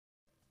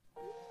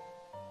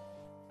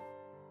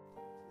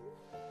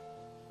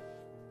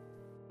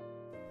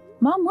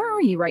Mom, where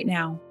are you right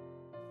now?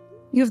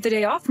 You have the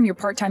day off from your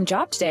part-time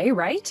job today,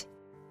 right?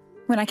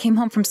 When I came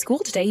home from school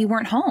today, you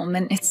weren't home,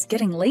 and it's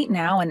getting late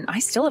now, and I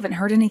still haven't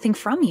heard anything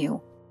from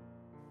you.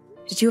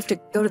 Did you have to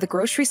go to the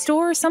grocery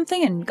store or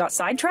something and got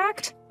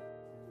sidetracked?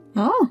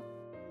 Oh,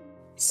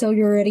 so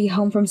you're already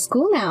home from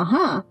school now,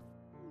 huh?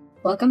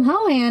 Welcome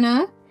home,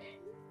 Anna.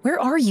 Where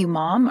are you,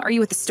 Mom? Are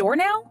you at the store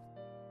now?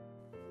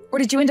 Or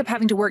did you end up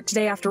having to work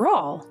today after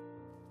all?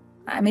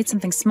 I made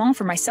something small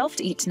for myself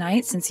to eat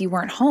tonight since you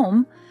weren't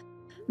home.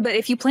 But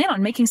if you plan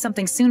on making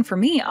something soon for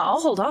me,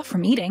 I'll hold off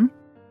from eating.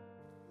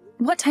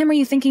 What time are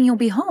you thinking you'll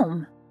be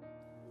home?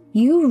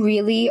 You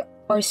really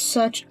are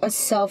such a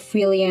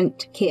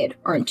self-reliant kid,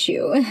 aren't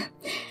you?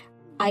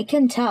 I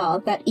can tell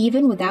that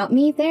even without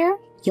me there,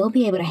 you'll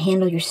be able to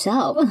handle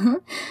yourself.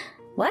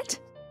 What?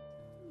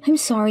 I'm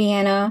sorry,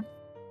 Anna.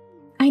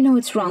 I know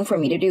it's wrong for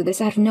me to do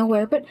this out of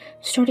nowhere, but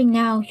starting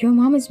now, your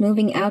mom is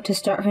moving out to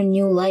start her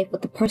new life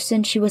with the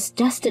person she was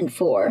destined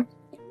for.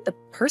 The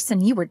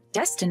person you were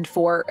destined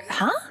for,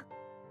 huh?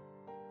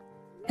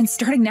 And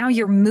starting now,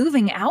 you're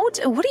moving out?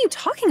 What are you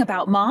talking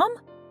about, Mom?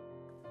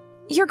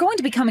 You're going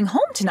to be coming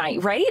home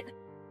tonight, right?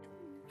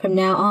 From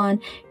now on,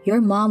 your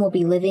mom will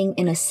be living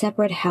in a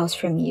separate house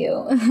from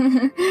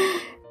you.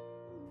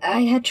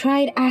 I had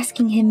tried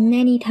asking him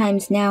many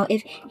times now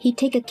if he'd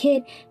take a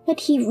kid,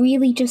 but he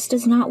really just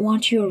does not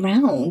want you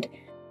around.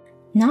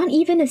 Not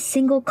even a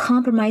single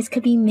compromise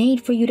could be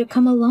made for you to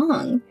come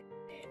along.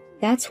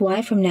 That's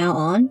why from now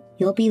on,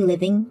 you'll be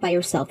living by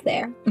yourself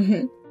there.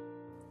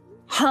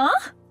 Huh?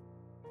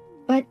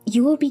 But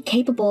you will be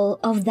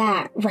capable of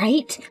that,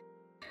 right?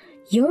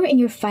 You're in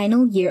your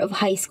final year of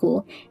high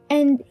school,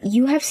 and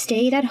you have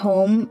stayed at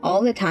home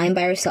all the time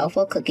by yourself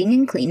while cooking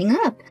and cleaning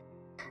up.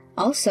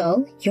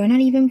 Also, you're not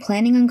even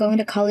planning on going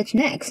to college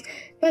next,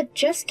 but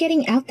just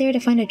getting out there to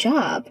find a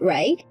job,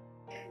 right?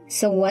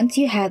 So once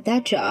you have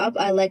that job,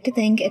 I like to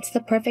think it's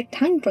the perfect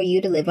time for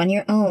you to live on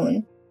your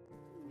own.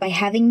 By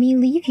having me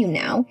leave you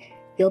now,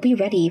 you'll be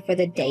ready for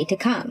the day to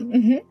come.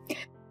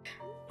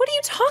 What are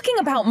you talking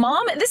about,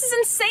 Mom? This is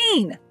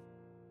insane!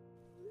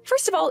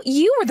 First of all,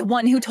 you were the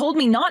one who told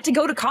me not to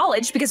go to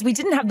college because we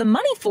didn't have the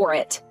money for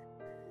it.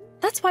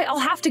 That's why I'll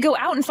have to go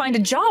out and find a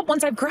job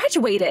once I've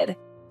graduated.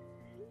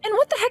 And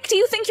what the heck do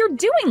you think you're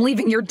doing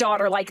leaving your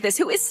daughter like this,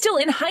 who is still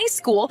in high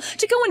school,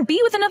 to go and be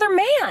with another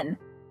man?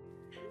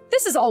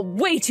 This is all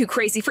way too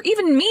crazy for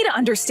even me to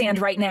understand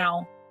right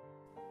now.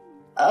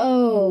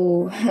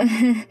 Oh.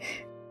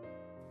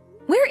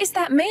 Where is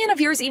that man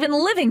of yours even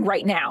living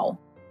right now?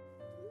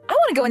 I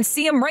want to go and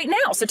see him right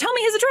now, so tell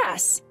me his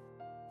address.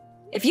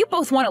 If you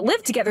both want to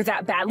live together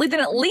that badly, then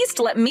at least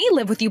let me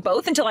live with you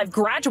both until I've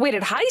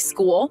graduated high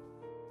school.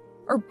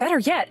 Or better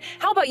yet,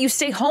 how about you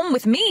stay home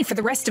with me for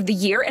the rest of the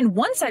year, and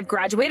once I've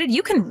graduated,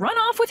 you can run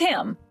off with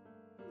him.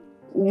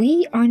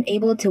 We aren't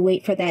able to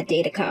wait for that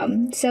day to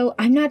come, so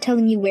I'm not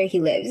telling you where he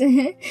lives.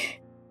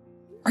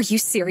 Are you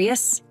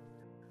serious?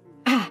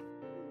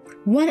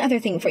 One other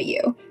thing for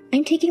you.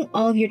 I'm taking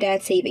all of your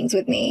dad's savings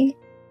with me.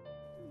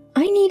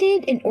 I need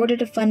it in order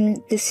to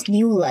fund this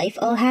new life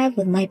I'll have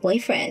with my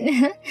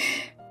boyfriend.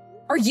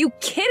 Are you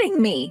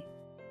kidding me?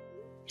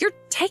 You're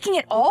taking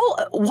it all?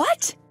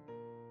 What?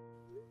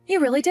 You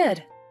really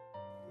did.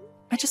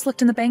 I just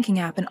looked in the banking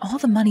app and all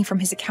the money from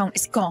his account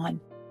is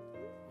gone.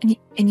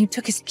 And you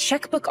took his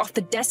checkbook off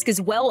the desk as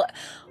well.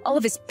 All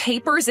of his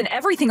papers and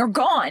everything are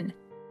gone.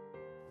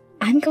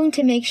 I'm going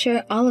to make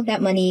sure all of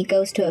that money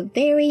goes to a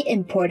very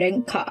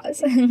important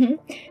cause.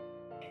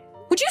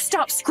 Would you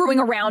stop screwing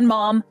around,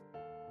 Mom?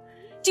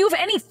 Do you have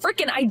any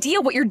freaking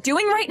idea what you're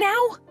doing right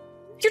now?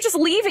 You're just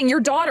leaving your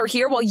daughter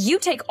here while you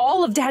take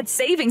all of Dad's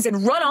savings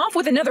and run off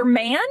with another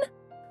man?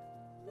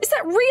 Is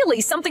that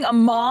really something a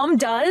mom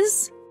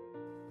does?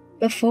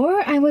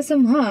 Before I was a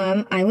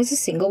mom, I was a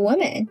single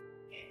woman.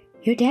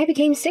 Your dad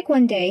became sick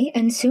one day,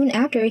 and soon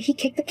after he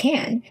kicked the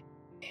can.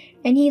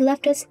 And he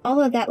left us all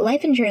of that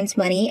life insurance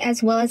money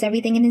as well as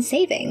everything in his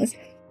savings.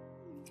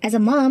 As a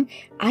mom,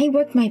 I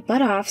worked my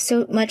butt off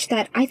so much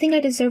that I think I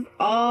deserve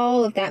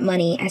all of that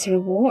money as a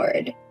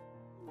reward.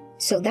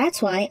 So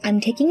that's why I'm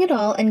taking it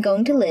all and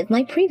going to live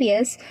my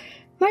previous,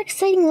 more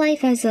exciting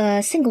life as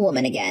a single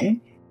woman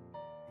again.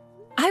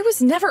 I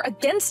was never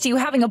against you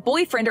having a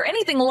boyfriend or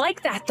anything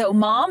like that, though,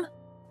 Mom.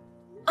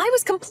 I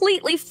was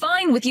completely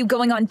fine with you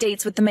going on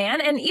dates with the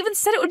man and even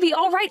said it would be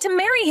all right to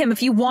marry him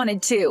if you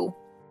wanted to.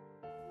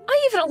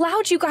 I even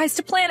allowed you guys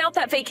to plan out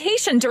that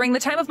vacation during the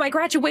time of my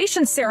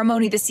graduation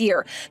ceremony this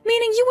year,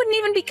 meaning you wouldn't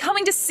even be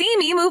coming to see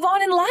me move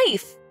on in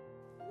life.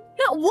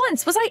 Not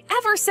once was I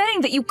ever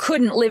saying that you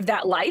couldn't live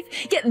that life,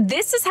 yet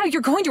this is how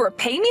you're going to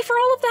repay me for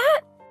all of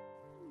that?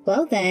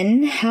 Well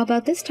then, how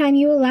about this time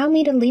you allow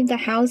me to leave the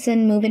house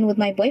and move in with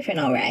my boyfriend,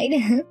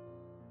 alright?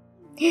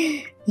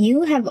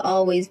 You have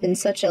always been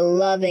such a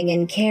loving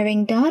and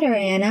caring daughter,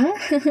 Anna.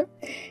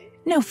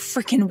 No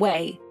frickin'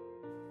 way.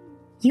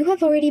 You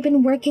have already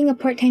been working a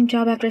part-time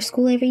job after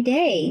school every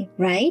day,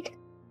 right?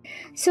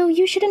 So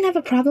you shouldn't have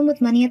a problem with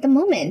money at the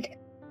moment.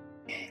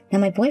 Now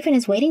my boyfriend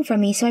is waiting for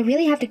me, so I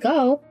really have to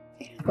go.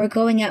 We're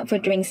going out for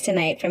drinks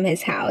tonight from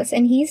his house,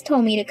 and he's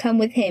told me to come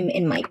with him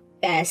in my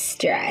best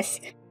dress.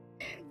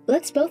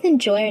 Let's both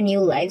enjoy our new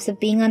lives of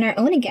being on our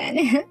own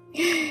again.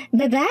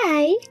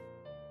 Bye-bye!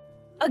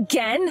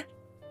 Again?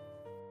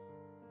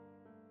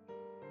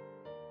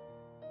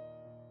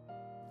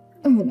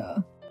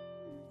 Anna,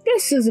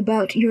 this is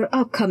about your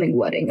upcoming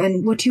wedding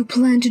and what you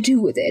plan to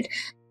do with it.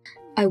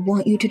 I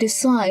want you to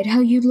decide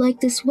how you'd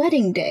like this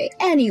wedding day,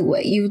 any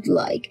way you'd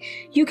like.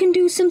 You can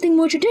do something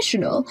more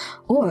traditional,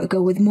 or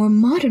go with more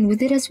modern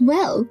with it as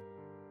well.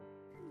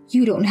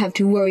 You don't have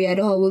to worry at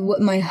all with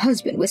what my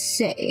husband was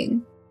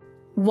saying.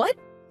 What?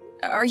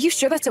 Are you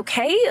sure that's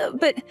okay?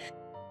 But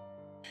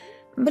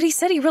he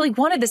said he really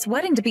wanted this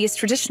wedding to be as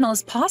traditional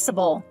as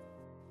possible.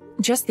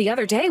 Just the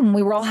other day when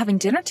we were all having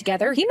dinner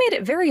together, he made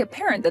it very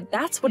apparent that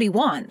that's what he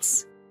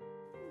wants.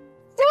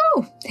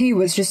 Oh, he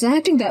was just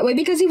acting that way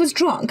because he was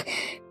drunk.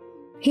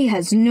 He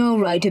has no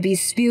right to be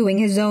spewing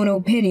his own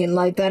opinion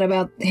like that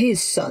about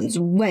his son's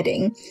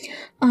wedding.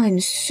 I'm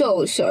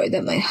so sorry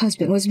that my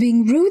husband was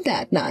being rude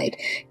that night.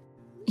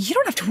 You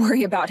don't have to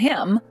worry about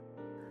him.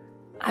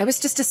 I was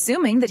just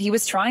assuming that he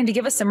was trying to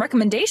give us some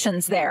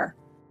recommendations there.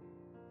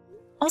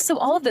 Also,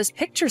 all of those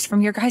pictures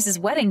from your guys'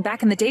 wedding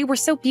back in the day were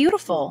so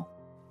beautiful.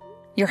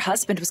 Your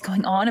husband was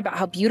going on about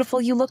how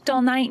beautiful you looked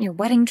all night in your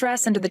wedding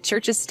dress under the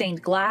church's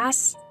stained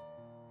glass.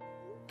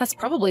 That's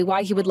probably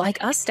why he would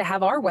like us to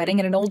have our wedding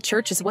in an old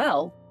church as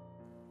well.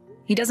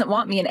 He doesn't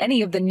want me in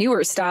any of the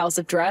newer styles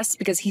of dress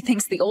because he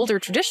thinks the older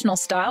traditional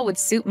style would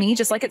suit me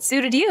just like it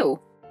suited you.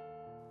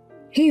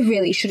 He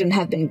really shouldn't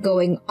have been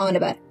going on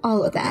about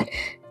all of that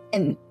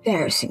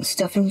embarrassing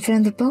stuff in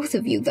front of the both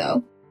of you,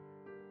 though.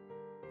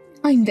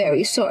 I'm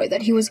very sorry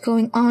that he was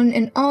going on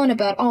and on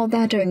about all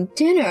that during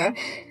dinner.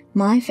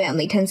 My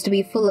family tends to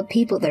be full of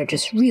people that are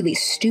just really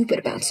stupid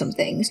about some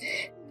things.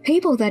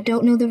 People that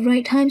don't know the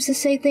right times to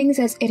say things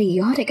as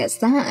idiotic as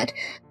that.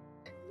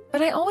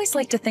 But I always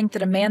like to think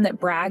that a man that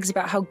brags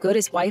about how good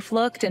his wife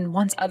looked and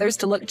wants others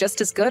to look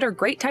just as good are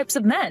great types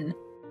of men.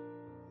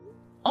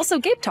 Also,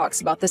 Gabe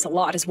talks about this a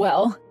lot as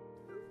well.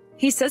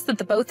 He says that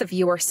the both of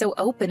you are so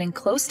open and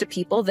close to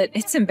people that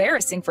it's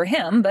embarrassing for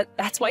him, but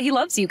that's why he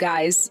loves you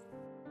guys.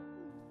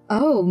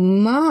 Oh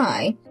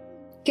my.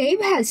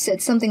 Gabe has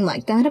said something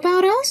like that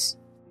about us?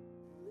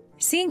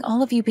 Seeing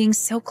all of you being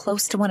so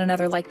close to one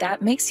another like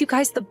that makes you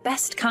guys the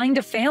best kind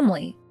of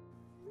family.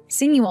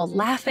 Seeing you all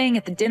laughing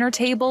at the dinner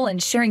table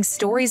and sharing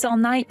stories all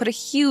night put a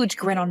huge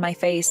grin on my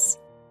face.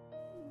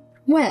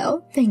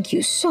 Well, thank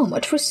you so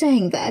much for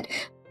saying that.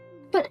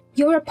 But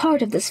you're a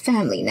part of this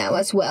family now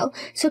as well,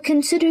 so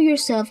consider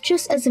yourself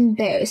just as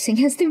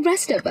embarrassing as the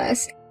rest of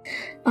us.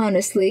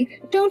 Honestly,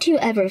 don't you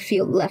ever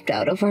feel left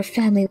out of our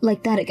family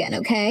like that again,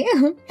 okay?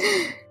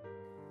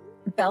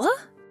 Bella?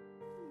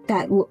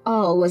 That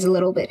all was a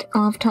little bit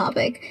off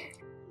topic.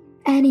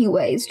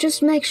 Anyways,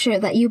 just make sure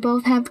that you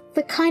both have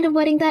the kind of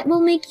wedding that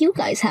will make you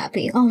guys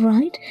happy,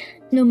 alright?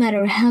 No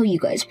matter how you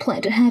guys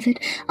plan to have it,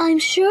 I'm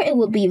sure it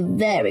will be a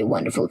very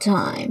wonderful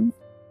time.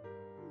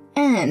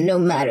 And no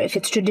matter if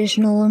it's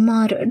traditional or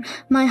modern,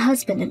 my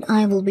husband and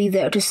I will be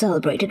there to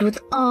celebrate it with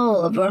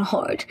all of our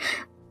heart.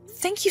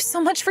 Thank you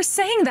so much for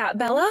saying that,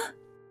 Bella.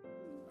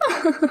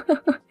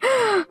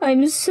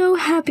 I'm so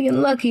happy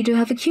and lucky to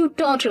have a cute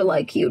daughter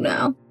like you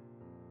now.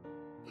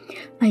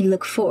 I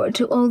look forward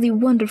to all the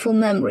wonderful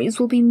memories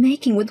we'll be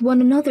making with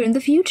one another in the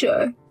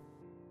future.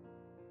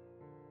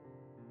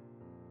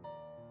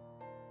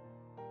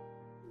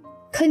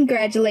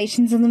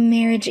 Congratulations on the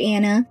marriage,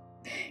 Anna.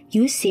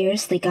 You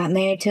seriously got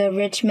married to a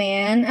rich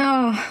man?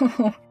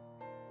 Oh,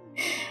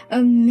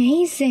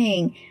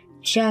 amazing.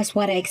 Just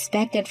what I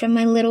expected from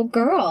my little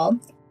girl.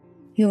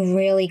 You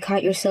really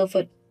caught yourself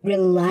a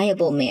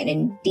reliable man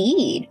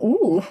indeed.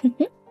 Ooh.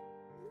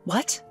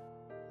 What?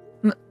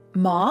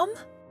 Mom?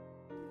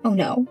 Oh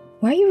no.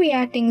 Why are you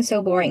reacting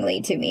so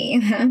boringly to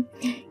me?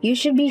 You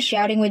should be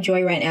shouting with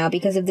joy right now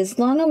because of this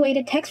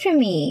long-awaited text from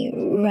me,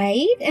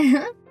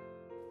 right?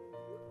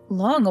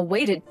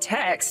 Long-awaited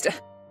text?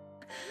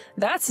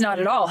 That's not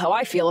at all how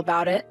I feel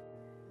about it.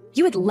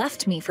 You had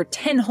left me for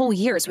 10 whole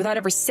years without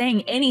ever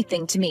saying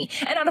anything to me,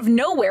 and out of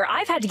nowhere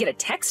I've had to get a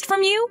text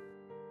from you?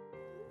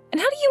 And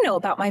how do you know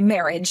about my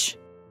marriage?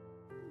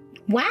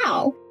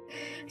 Wow.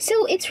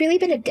 So it's really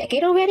been a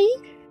decade already?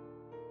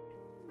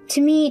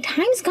 To me,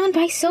 time's gone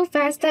by so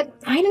fast that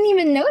I didn't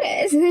even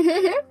notice.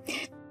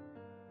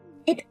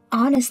 It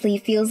honestly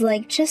feels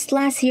like just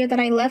last year that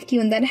I left you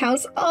in that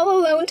house all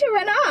alone to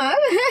run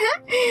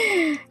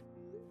off.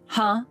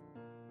 Huh?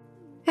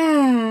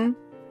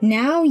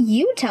 Now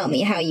you tell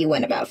me how you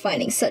went about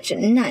finding such a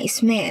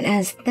nice man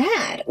as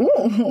that.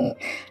 Ooh.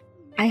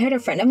 I heard a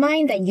friend of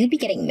mine that you'd be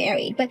getting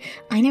married, but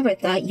I never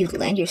thought you'd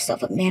land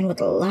yourself a man with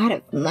a lot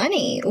of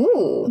money.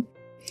 Ooh.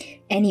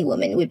 Any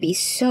woman would be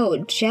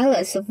so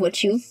jealous of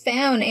what you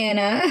found,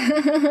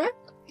 Anna.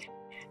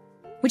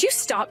 Would you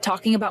stop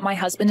talking about my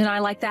husband and I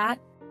like that?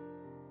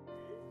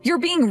 You're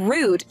being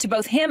rude to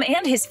both him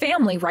and his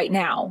family right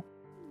now.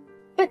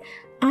 But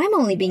I'm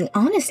only being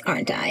honest,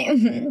 aren't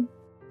I?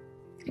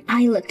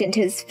 I looked into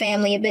his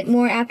family a bit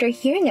more after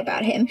hearing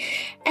about him,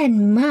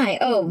 and my,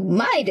 oh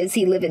my, does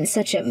he live in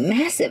such a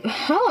massive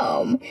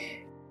home.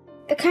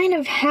 The kind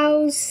of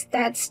house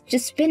that's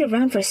just been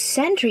around for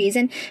centuries,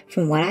 and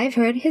from what I've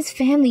heard, his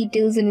family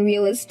deals in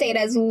real estate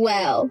as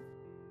well.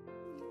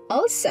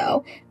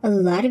 Also, a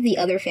lot of the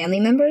other family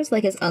members,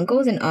 like his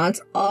uncles and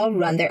aunts, all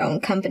run their own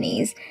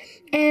companies.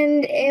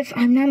 And if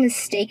I'm not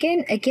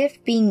mistaken, a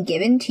gift being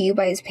given to you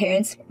by his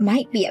parents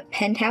might be a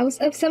penthouse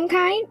of some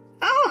kind.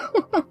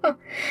 Oh!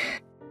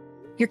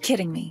 You're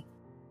kidding me.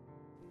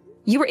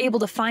 You were able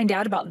to find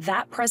out about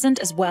that present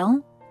as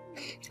well?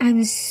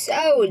 I'm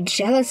so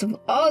jealous of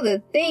all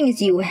the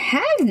things you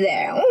have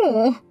there.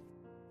 Oh!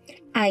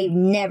 I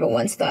never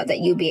once thought that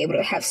you'd be able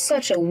to have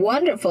such a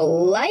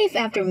wonderful life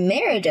after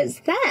marriage as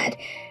that.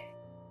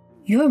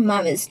 Your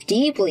mom is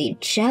deeply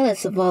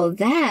jealous of all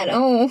that.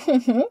 Oh.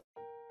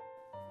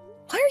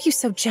 Why are you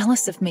so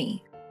jealous of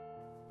me?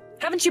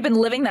 Haven't you been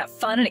living that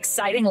fun and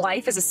exciting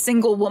life as a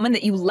single woman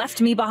that you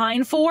left me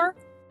behind for?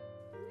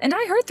 And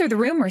I heard through the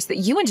rumors that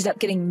you ended up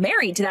getting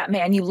married to that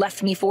man you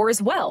left me for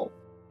as well.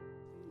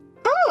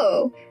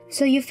 Oh,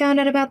 so you found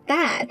out about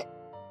that?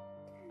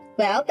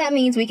 Well, that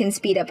means we can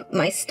speed up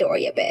my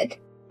story a bit.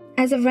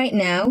 As of right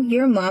now,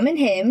 your mom and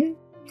him,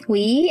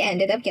 we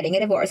ended up getting a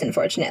divorce,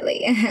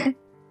 unfortunately.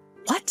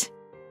 What?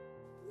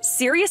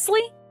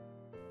 Seriously?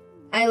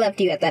 I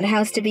left you at that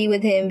house to be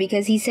with him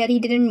because he said he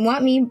didn't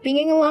want me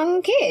being a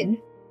long kid.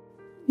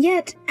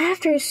 Yet,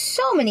 after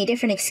so many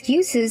different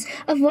excuses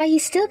of why he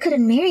still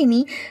couldn't marry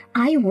me,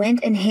 I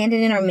went and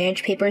handed in our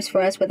marriage papers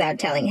for us without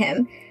telling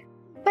him.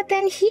 But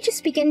then he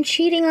just began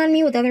cheating on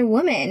me with other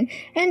women,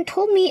 and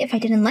told me if I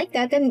didn't like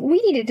that, then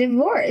we needed a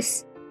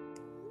divorce.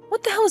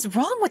 What the hell is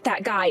wrong with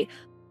that guy?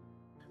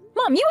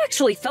 Mom, you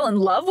actually fell in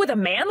love with a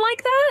man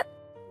like that?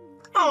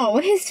 Oh,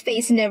 his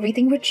face and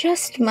everything were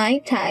just my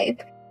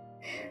type.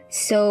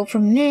 So for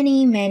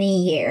many,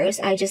 many years,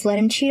 I just let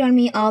him cheat on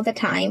me all the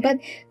time, but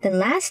then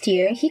last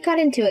year, he got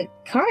into a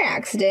car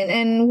accident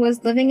and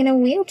was living in a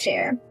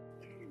wheelchair.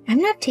 I'm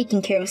not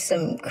taking care of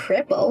some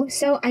cripple,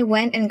 so I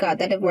went and got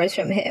the divorce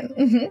from him.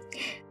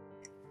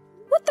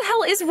 What the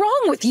hell is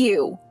wrong with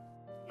you?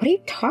 What are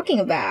you talking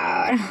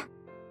about?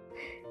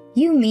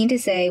 You mean to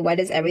say, why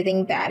does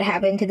everything bad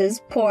happen to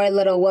this poor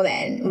little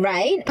woman,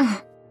 right?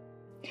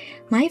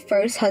 My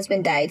first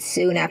husband died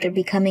soon after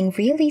becoming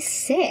really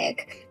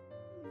sick.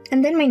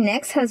 And then my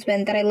next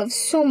husband that I love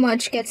so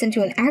much gets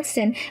into an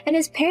accident and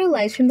is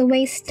paralyzed from the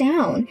waist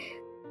down.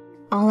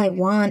 All I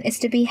want is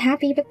to be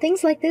happy, but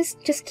things like this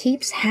just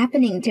keeps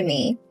happening to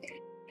me.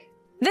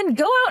 Then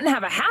go out and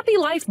have a happy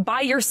life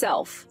by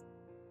yourself.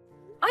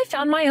 I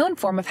found my own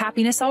form of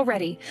happiness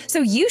already, so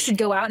you should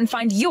go out and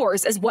find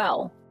yours as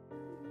well.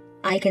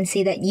 I can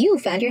see that you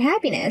found your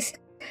happiness.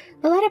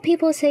 A lot of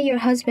people say your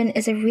husband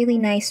is a really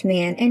nice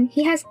man and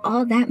he has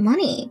all that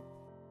money.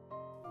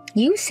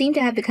 You seem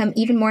to have become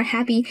even more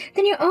happy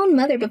than your own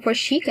mother before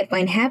she could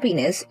find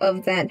happiness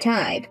of that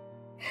type.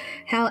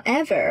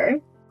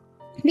 However,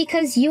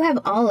 because you have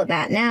all of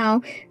that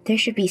now, there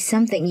should be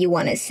something you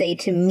want to say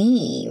to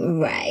me,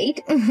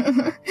 right?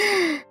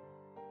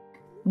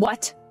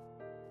 What?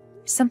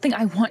 Something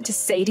I want to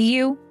say to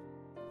you?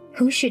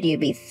 Who should you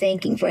be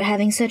thanking for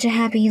having such a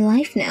happy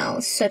life now,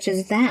 such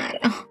as that?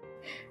 Oh,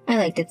 I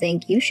like to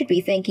think you should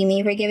be thanking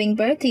me for giving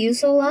birth to you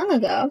so long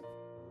ago.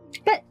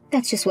 But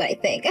that's just what I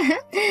think.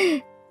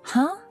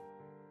 Huh?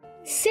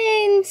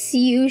 Since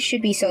you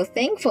should be so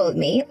thankful of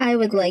me, I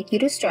would like you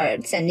to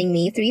start sending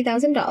me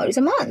 $3,000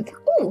 a month.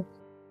 Ooh.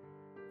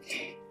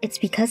 It's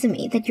because of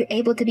me that you're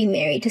able to be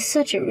married to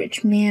such a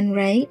rich man,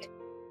 right?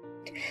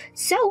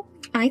 So,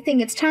 I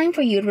think it's time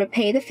for you to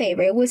repay the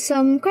favor with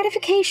some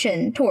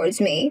gratification towards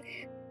me.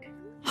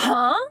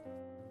 Huh?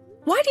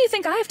 Why do you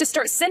think I have to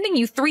start sending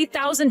you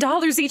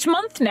 $3,000 each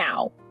month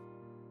now?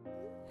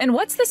 And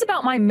what's this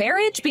about my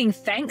marriage being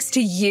thanks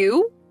to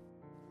you?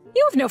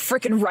 You have no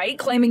frickin' right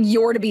claiming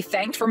you're to be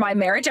thanked for my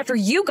marriage after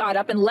you got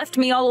up and left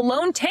me all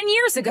alone 10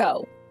 years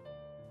ago.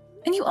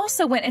 And you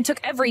also went and took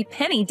every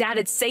penny Dad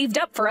had saved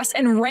up for us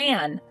and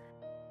ran.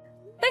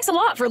 Thanks a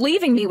lot for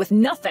leaving me with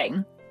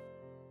nothing.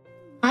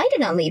 I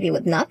did not leave you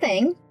with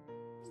nothing.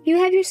 You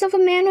have yourself a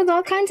man with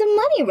all kinds of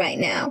money right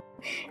now.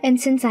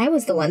 And since I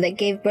was the one that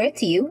gave birth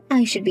to you,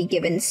 I should be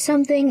given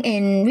something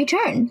in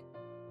return.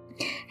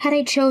 Had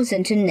I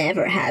chosen to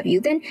never have you,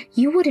 then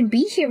you wouldn't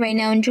be here right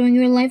now enjoying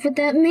your life with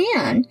that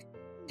man.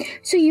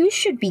 So you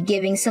should be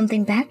giving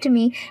something back to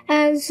me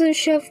as a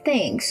show of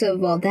thanks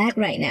of all that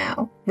right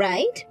now,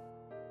 right?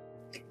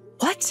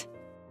 What?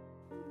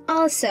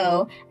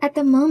 Also, at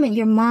the moment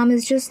your mom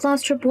has just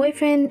lost her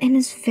boyfriend and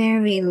is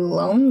very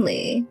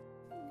lonely.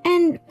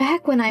 And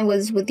back when I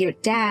was with your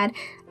dad,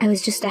 I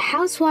was just a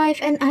housewife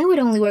and I would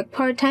only work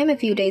part-time a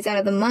few days out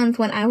of the month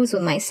when I was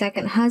with my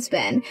second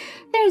husband.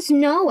 There's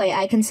no way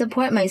I can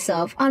support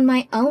myself on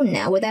my own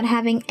now without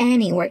having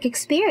any work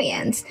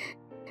experience.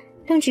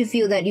 Don't you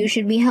feel that you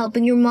should be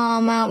helping your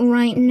mom out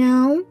right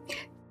now?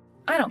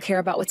 I don't care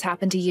about what's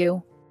happened to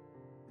you.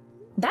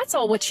 That's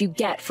all what you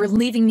get for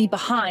leaving me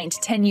behind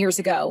 10 years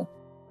ago.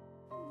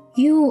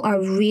 You are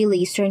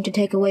really starting to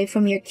take away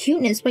from your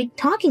cuteness by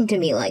talking to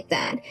me like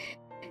that.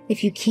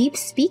 If you keep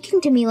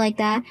speaking to me like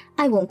that,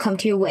 I won't come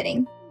to your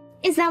wedding.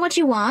 Is that what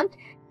you want?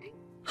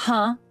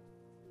 Huh?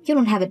 You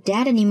don't have a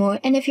dad anymore,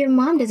 and if your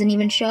mom doesn't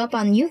even show up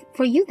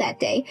for you that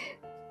day,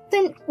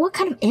 then what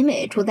kind of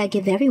image would that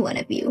give everyone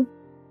of you?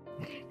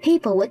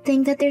 People would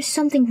think that there's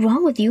something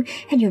wrong with you,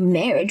 and your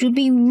marriage would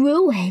be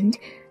ruined.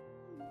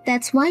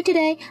 That's why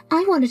today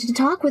I wanted to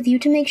talk with you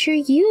to make sure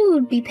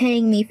you'd be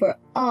paying me for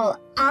all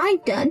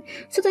I've done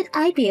so that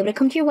I'd be able to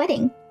come to your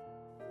wedding.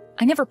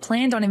 I never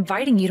planned on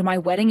inviting you to my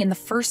wedding in the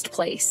first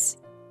place.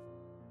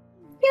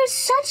 You're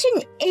such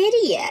an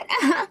idiot.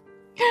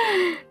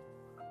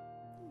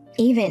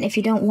 Even if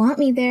you don't want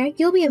me there,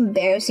 you'll be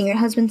embarrassing your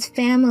husband's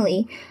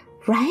family,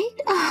 right?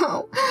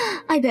 Oh,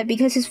 I bet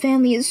because his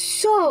family is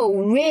so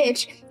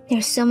rich,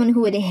 there's someone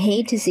who would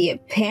hate to see a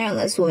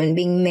parentless woman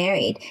being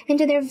married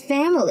into their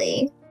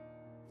family.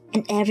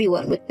 And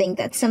everyone would think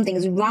that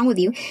something's wrong with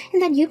you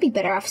and that you'd be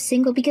better off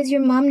single because your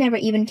mom never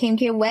even came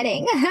to your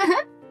wedding.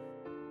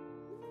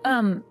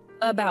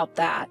 About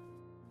that.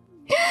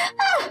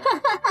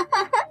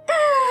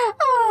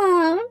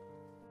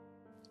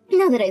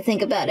 Now that I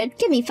think about it,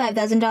 give me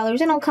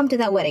 $5,000 and I'll come to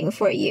that wedding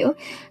for you.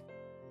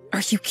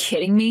 Are you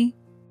kidding me?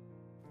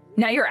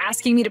 Now you're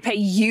asking me to pay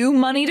you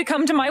money to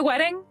come to my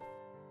wedding?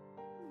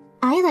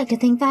 I like to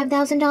think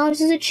 $5,000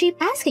 is a cheap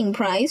asking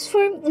price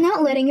for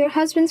not letting your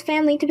husband's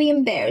family to be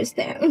embarrassed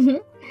there.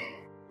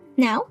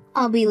 Now,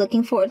 I'll be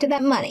looking forward to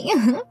that money.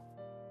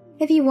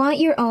 If you want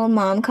your own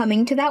mom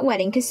coming to that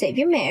wedding to save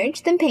your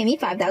marriage, then pay me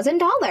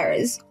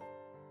 $5,000.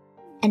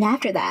 And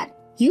after that,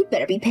 you'd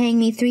better be paying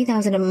me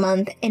 $3,000 a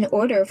month in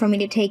order for me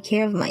to take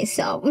care of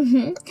myself.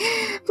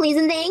 Please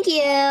and thank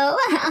you.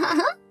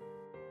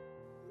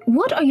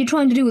 What are you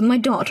trying to do with my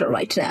daughter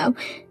right now?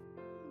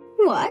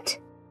 What?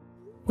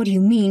 What do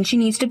you mean she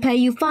needs to pay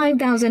you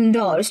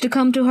 $5,000 to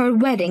come to her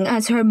wedding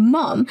as her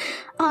mom?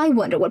 I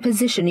wonder what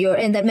position you're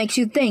in that makes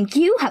you think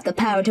you have the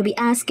power to be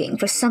asking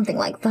for something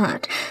like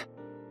that.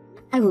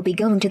 I will be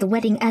going to the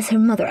wedding as her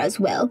mother as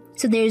well,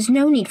 so there is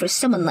no need for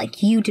someone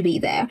like you to be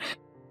there.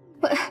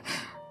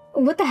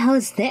 What the hell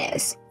is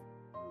this?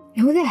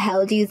 Who the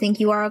hell do you think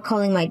you are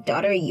calling my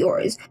daughter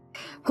yours?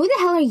 Who the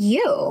hell are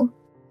you?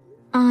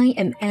 I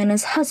am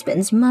Anna's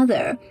husband's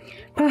mother.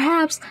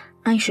 Perhaps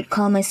I should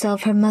call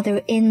myself her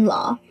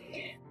mother-in-law.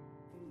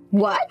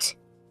 What?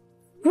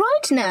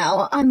 Right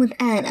now, I'm with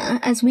Anna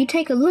as we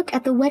take a look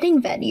at the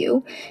wedding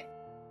venue.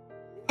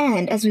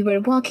 And as we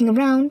were walking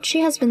around, she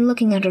has been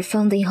looking at her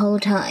phone the whole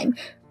time.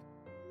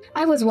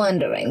 I was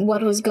wondering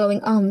what was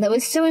going on that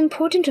was so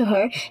important to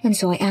her, and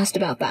so I asked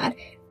about that.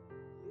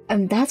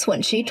 And that's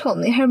when she told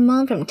me her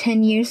mom from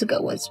 10 years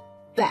ago was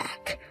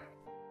back.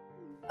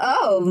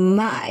 Oh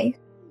my.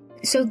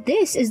 So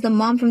this is the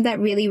mom from that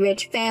really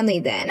rich family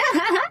then.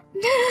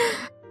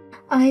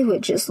 I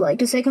would just like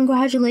to say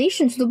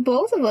congratulations to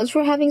both of us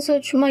for having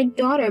my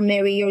daughter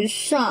marry your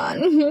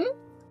son.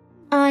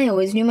 I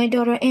always knew my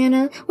daughter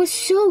Anna was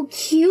so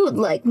cute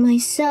like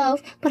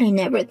myself, but I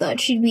never thought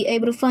she'd be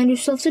able to find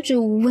herself such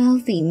a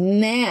wealthy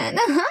man.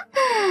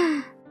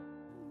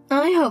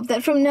 I hope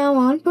that from now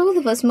on, both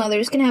of us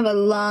mothers can have a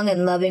long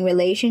and loving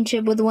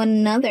relationship with one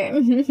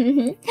another.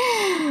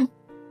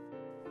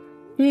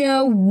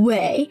 No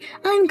way!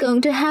 I'm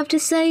going to have to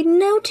say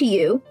no to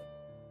you.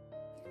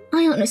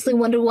 I honestly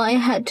wonder why I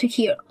had to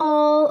hear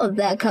all of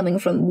that coming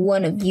from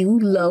one of you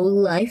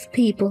low-life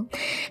people.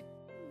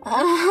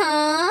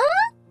 Uh-huh?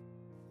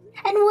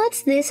 And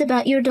what's this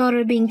about your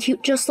daughter being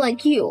cute just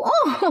like you?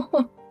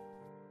 Oh!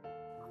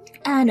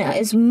 Anna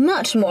is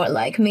much more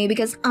like me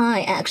because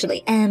I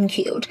actually am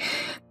cute.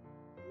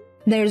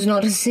 There's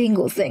not a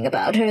single thing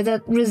about her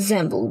that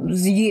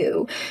resembles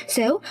you,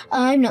 so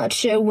I'm not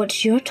sure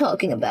what you're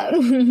talking about.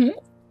 What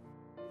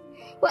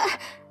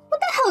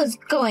the hell is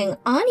going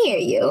on here,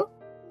 you?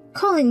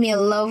 Calling me a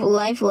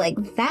low-life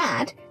like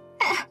that?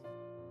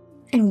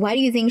 And why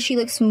do you think she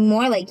looks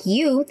more like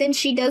you than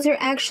she does her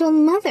actual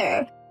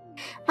mother?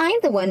 I'm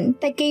the one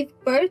that gave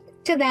birth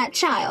to that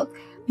child.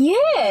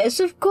 Yes,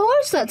 of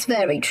course that's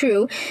very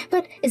true.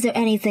 But is there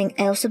anything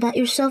else about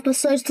yourself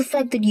besides the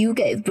fact that you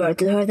gave birth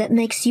to her that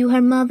makes you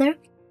her mother?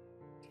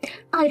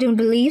 I don't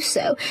believe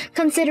so,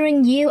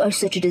 considering you are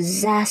such a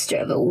disaster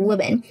of a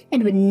woman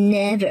and would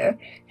never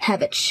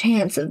have a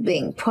chance of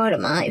being part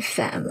of my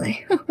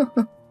family.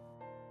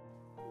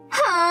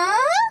 Huh?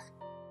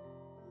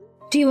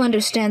 Do you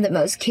understand that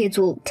most kids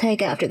will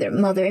take after their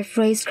mother if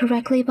raised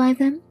correctly by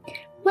them?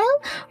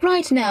 Well,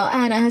 right now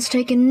Anna has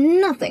taken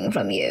nothing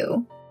from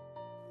you.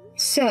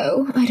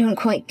 So, I don't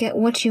quite get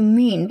what you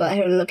mean by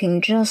her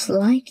looking just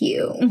like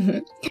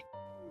you.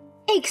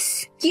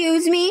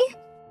 Excuse me?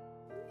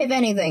 If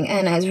anything,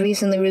 Anna has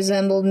recently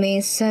resembled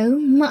me so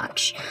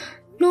much.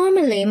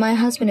 Normally, my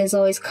husband is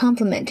always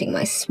complimenting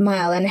my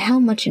smile and how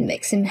much it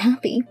makes him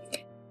happy.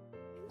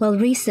 Well,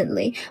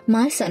 recently,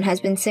 my son has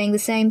been saying the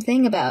same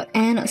thing about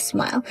Anna's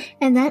smile,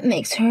 and that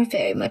makes her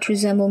very much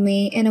resemble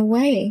me in a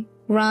way,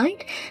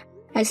 right?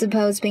 I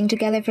suppose being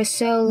together for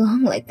so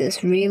long like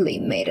this really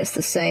made us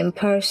the same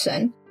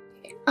person.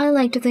 I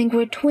like to think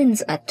we're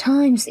twins at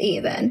times,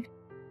 even.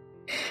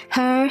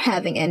 Her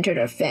having entered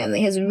our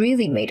family has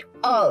really made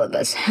all of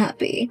us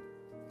happy.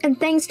 And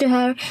thanks to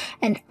her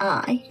and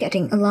I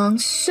getting along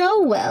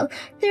so well,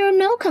 there are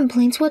no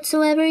complaints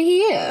whatsoever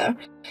here.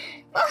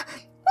 What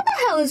the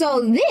hell is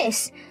all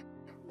this?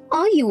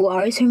 All you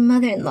are is her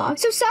mother-in-law,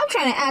 so stop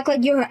trying to act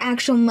like you're her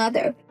actual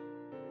mother.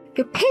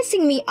 You're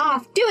pissing me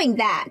off doing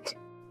that.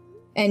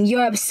 And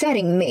you're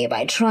upsetting me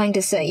by trying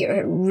to say you're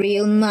her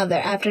real mother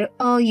after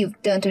all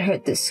you've done to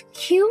hurt this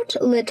cute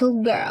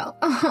little girl.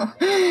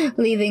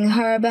 Leaving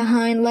her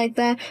behind like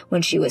that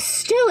when she was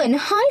still in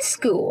high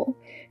school.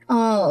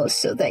 All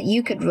so that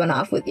you could run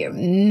off with your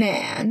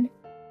man.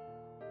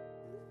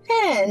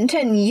 And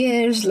 10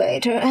 years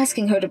later,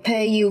 asking her to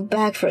pay you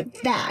back for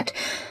that.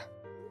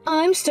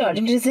 I'm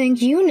starting to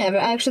think you never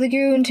actually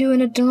grew into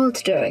an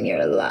adult during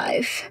your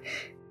life.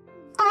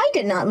 I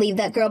did not leave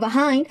that girl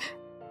behind.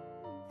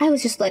 I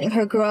was just letting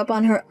her grow up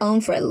on her own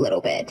for a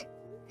little bit.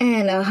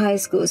 And a high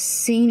school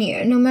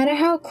senior, no matter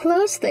how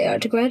close they are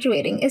to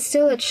graduating, is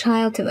still a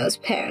child to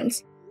most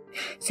parents.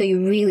 So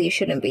you really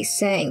shouldn't be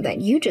saying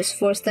that you just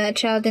forced that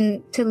child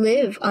to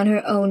live on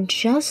her own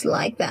just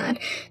like that.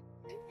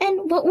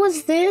 And what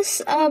was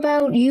this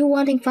about you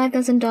wanting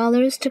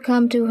 $5,000 to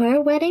come to her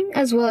wedding,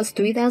 as well as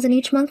 $3,000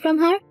 each month from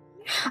her?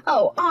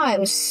 Oh,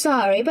 I'm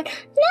sorry, but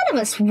none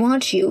of us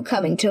want you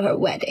coming to her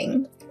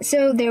wedding.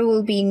 So there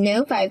will be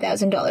no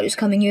 $5,000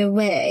 coming your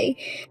way.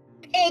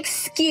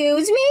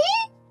 Excuse me?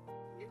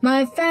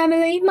 My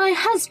family, my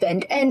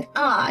husband, and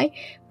I,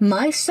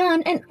 my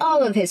son, and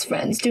all of his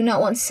friends do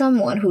not want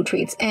someone who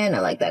treats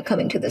Anna like that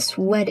coming to this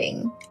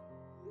wedding.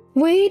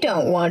 We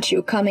don't want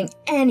you coming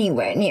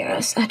anywhere near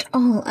us at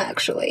all,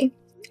 actually.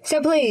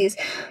 So please,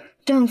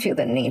 don't feel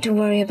the need to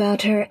worry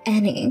about her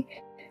any.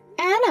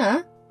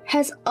 Anna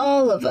has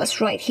all of us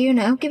right here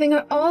now, giving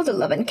her all the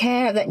love and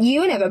care that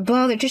you never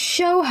bothered to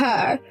show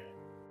her.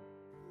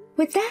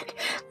 With that,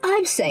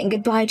 I'm saying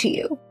goodbye to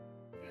you.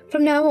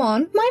 From now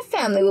on, my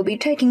family will be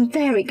taking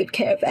very good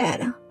care of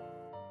Anna.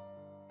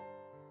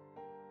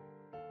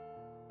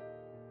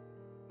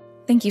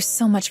 Thank you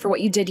so much for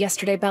what you did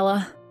yesterday,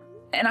 Bella.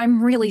 And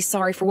I'm really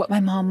sorry for what my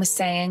mom was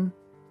saying.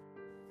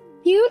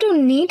 You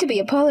don't need to be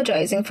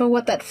apologizing for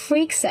what that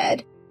freak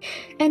said.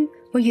 And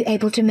were you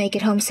able to make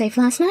it home safe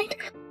last night?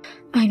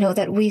 I know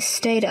that we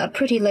stayed out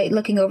pretty late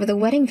looking over the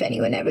wedding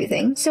venue and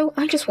everything, so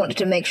I just wanted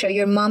to make sure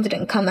your mom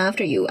didn't come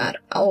after you at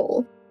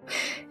all.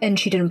 And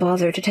she didn't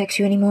bother to text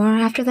you anymore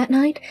after that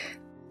night?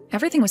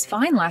 Everything was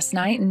fine last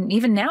night, and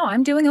even now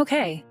I'm doing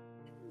okay.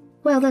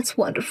 Well, that's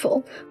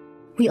wonderful.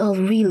 We all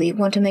really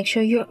want to make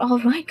sure you're all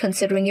right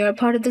considering you're a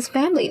part of this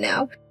family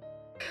now.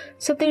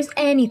 So if there's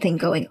anything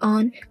going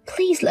on,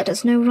 please let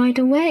us know right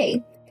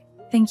away.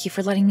 Thank you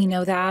for letting me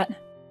know that.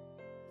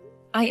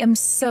 I am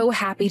so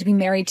happy to be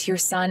married to your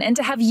son and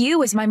to have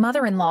you as my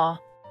mother-in-law.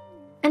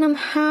 And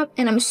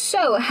I'm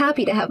so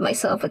happy to have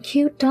myself a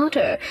cute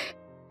daughter.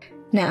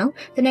 Now,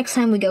 the next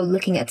time we go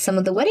looking at some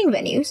of the wedding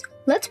venues,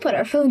 let's put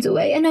our phones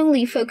away and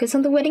only focus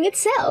on the wedding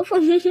itself.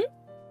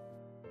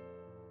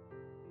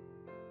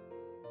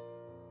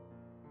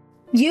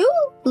 You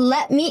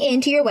let me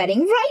into your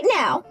wedding right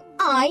now.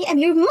 I am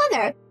your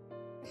mother.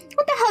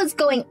 What the hell is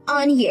going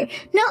on here?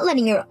 Not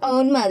letting your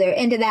own mother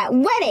into that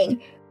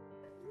wedding.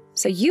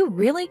 So you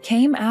really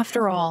came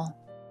after all.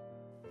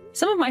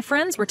 Some of my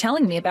friends were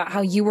telling me about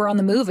how you were on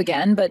the move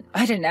again, but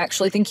I didn't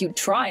actually think you'd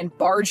try and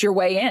barge your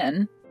way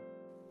in.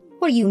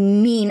 What do you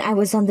mean I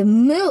was on the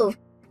move?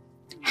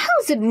 How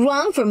is it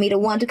wrong for me to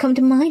want to come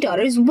to my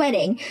daughter's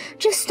wedding?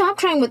 Just stop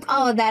trying with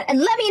all of that and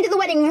let me into the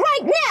wedding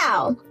right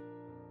now!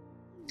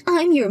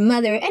 I'm your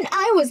mother, and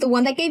I was the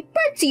one that gave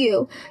birth to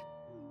you.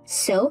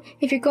 So,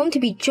 if you're going to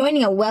be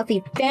joining a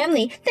wealthy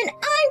family, then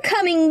I'm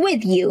coming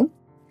with you.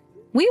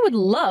 We would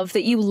love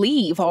that you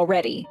leave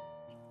already.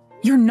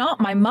 You're not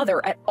my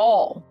mother at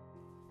all.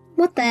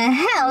 What the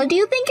hell do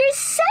you think you're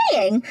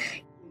saying?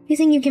 You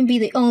think you can be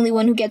the only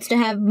one who gets to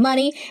have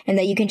money, and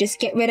that you can just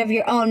get rid of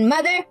your own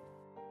mother?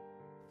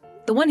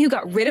 The one who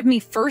got rid of me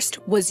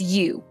first was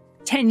you,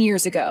 10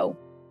 years ago.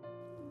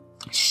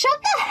 Shut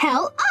the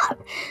hell up!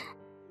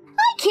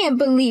 I can't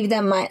believe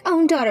that my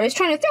own daughter is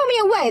trying to throw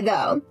me away,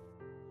 though.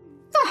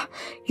 Oh,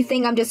 you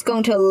think I'm just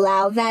going to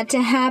allow that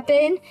to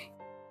happen?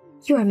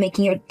 You are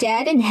making your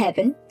dad in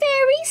heaven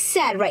very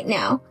sad right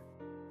now.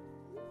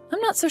 I'm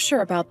not so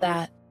sure about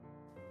that.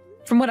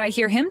 From what I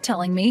hear him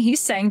telling me, he's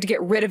saying to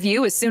get rid of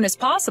you as soon as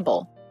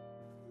possible.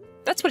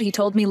 That's what he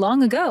told me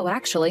long ago,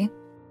 actually.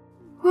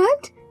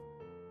 What?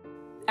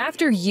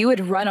 After you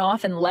had run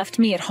off and left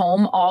me at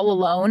home all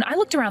alone, I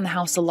looked around the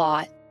house a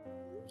lot.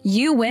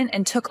 You went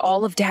and took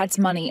all of Dad's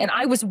money, and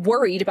I was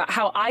worried about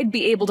how I'd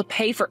be able to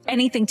pay for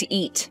anything to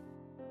eat.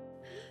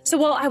 So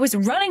while I was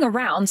running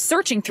around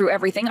searching through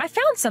everything, I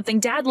found something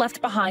Dad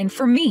left behind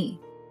for me.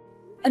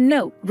 A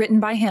note written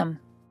by him.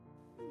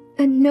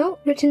 A note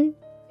written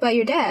by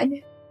your dad?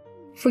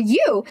 For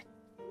you?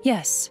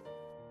 Yes.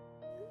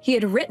 He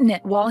had written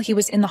it while he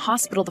was in the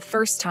hospital the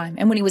first time,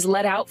 and when he was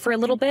let out for a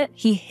little bit,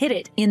 he hid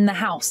it in the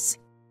house.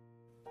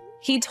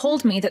 He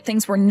told me that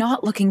things were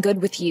not looking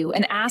good with you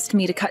and asked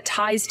me to cut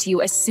ties to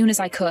you as soon as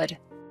I could.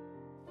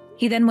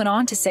 He then went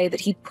on to say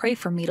that he'd pray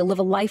for me to live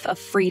a life of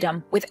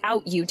freedom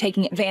without you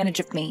taking advantage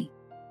of me.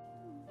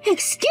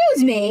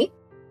 Excuse me?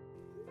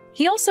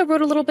 He also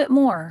wrote a little bit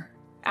more,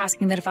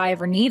 asking that if I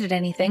ever needed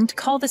anything to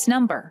call this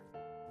number.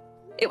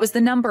 It was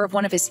the number of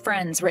one of his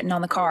friends written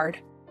on the card.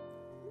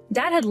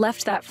 Dad had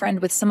left that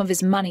friend with some of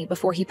his money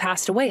before he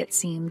passed away, it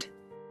seemed.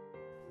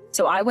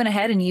 So I went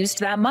ahead and used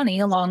that money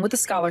along with the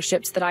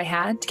scholarships that I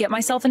had to get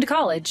myself into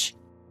college.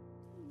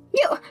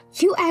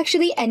 You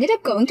actually ended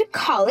up going to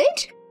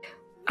college?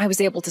 I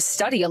was able to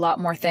study a lot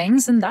more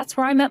things, and that's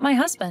where I met my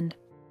husband.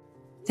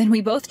 Then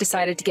we both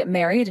decided to get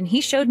married, and he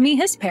showed me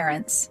his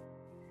parents.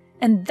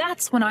 And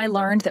that's when I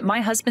learned that my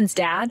husband's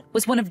dad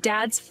was one of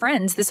Dad's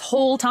friends this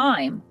whole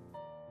time.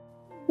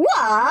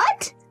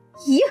 What?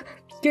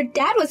 Your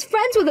dad was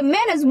friends with a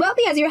man as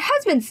wealthy as your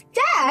husband's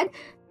dad?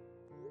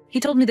 He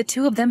told me the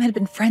two of them had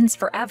been friends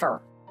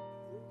forever.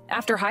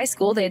 After high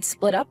school, they had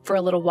split up for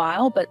a little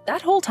while, but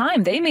that whole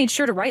time they made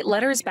sure to write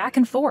letters back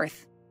and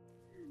forth.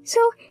 So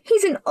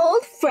he's an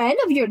old friend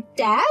of your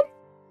dad?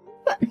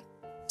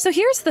 So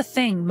here's the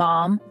thing,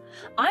 Mom.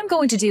 I'm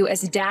going to do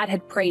as Dad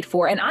had prayed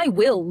for, and I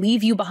will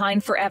leave you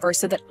behind forever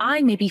so that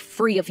I may be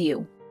free of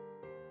you.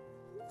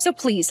 So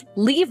please,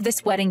 leave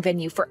this wedding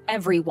venue for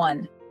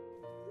everyone.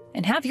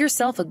 And have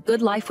yourself a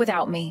good life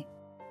without me.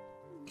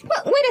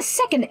 Well, wait a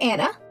second,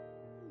 Anna.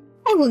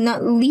 I will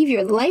not leave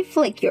your life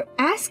like you're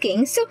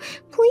asking, so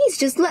please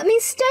just let me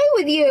stay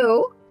with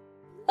you.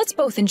 Let's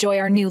both enjoy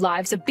our new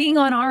lives of being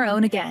on our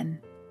own again.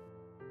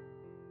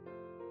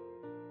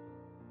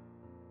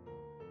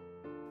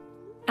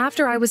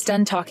 After I was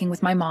done talking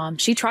with my mom,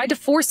 she tried to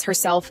force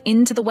herself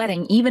into the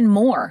wedding even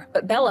more,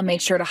 but Bella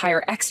made sure to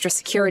hire extra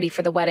security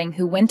for the wedding,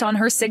 who went on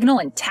her signal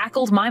and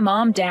tackled my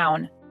mom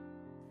down.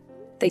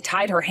 They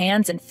tied her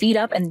hands and feet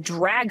up and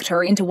dragged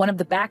her into one of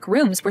the back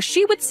rooms where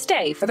she would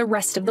stay for the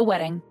rest of the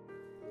wedding.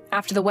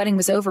 After the wedding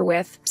was over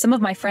with, some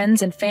of my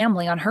friends and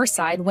family on her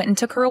side went and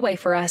took her away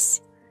for us.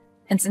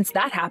 And since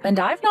that happened,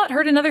 I've not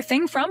heard another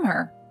thing from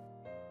her.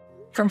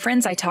 From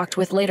friends I talked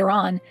with later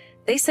on,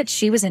 they said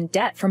she was in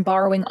debt from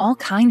borrowing all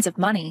kinds of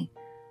money.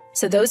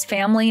 So those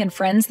family and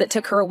friends that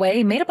took her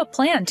away made up a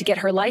plan to get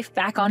her life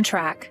back on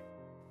track.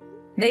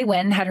 They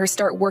went and had her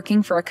start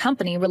working for a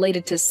company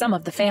related to some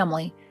of the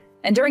family,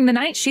 and during the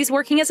night she's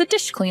working as a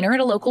dish cleaner at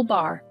a local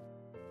bar.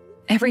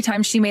 Every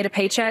time she made a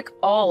paycheck,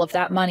 all of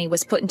that money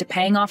was put into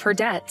paying off her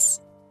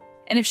debts.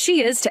 And if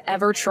she is to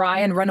ever try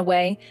and run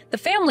away, the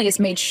family has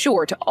made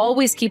sure to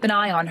always keep an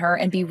eye on her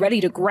and be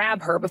ready to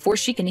grab her before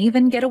she can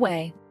even get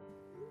away.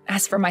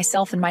 As for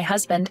myself and my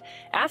husband,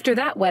 after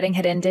that wedding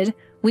had ended,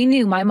 we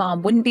knew my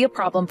mom wouldn't be a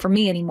problem for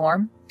me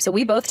anymore, so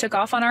we both took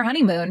off on our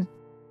honeymoon.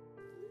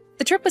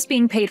 The trip was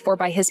being paid for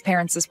by his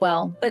parents as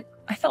well, but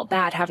I felt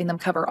bad having them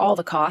cover all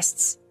the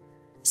costs.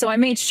 So I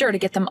made sure to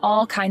get them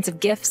all kinds of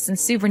gifts and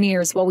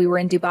souvenirs while we were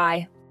in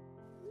Dubai.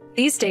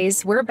 These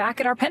days, we're back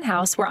at our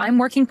penthouse where I'm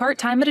working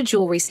part-time at a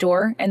jewelry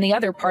store, and the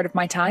other part of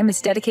my time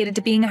is dedicated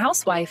to being a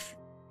housewife.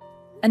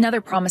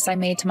 Another promise I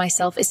made to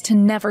myself is to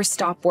never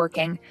stop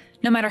working,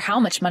 no matter how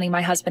much money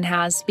my husband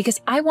has, because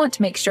I want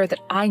to make sure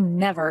that I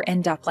never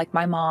end up like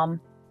my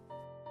mom.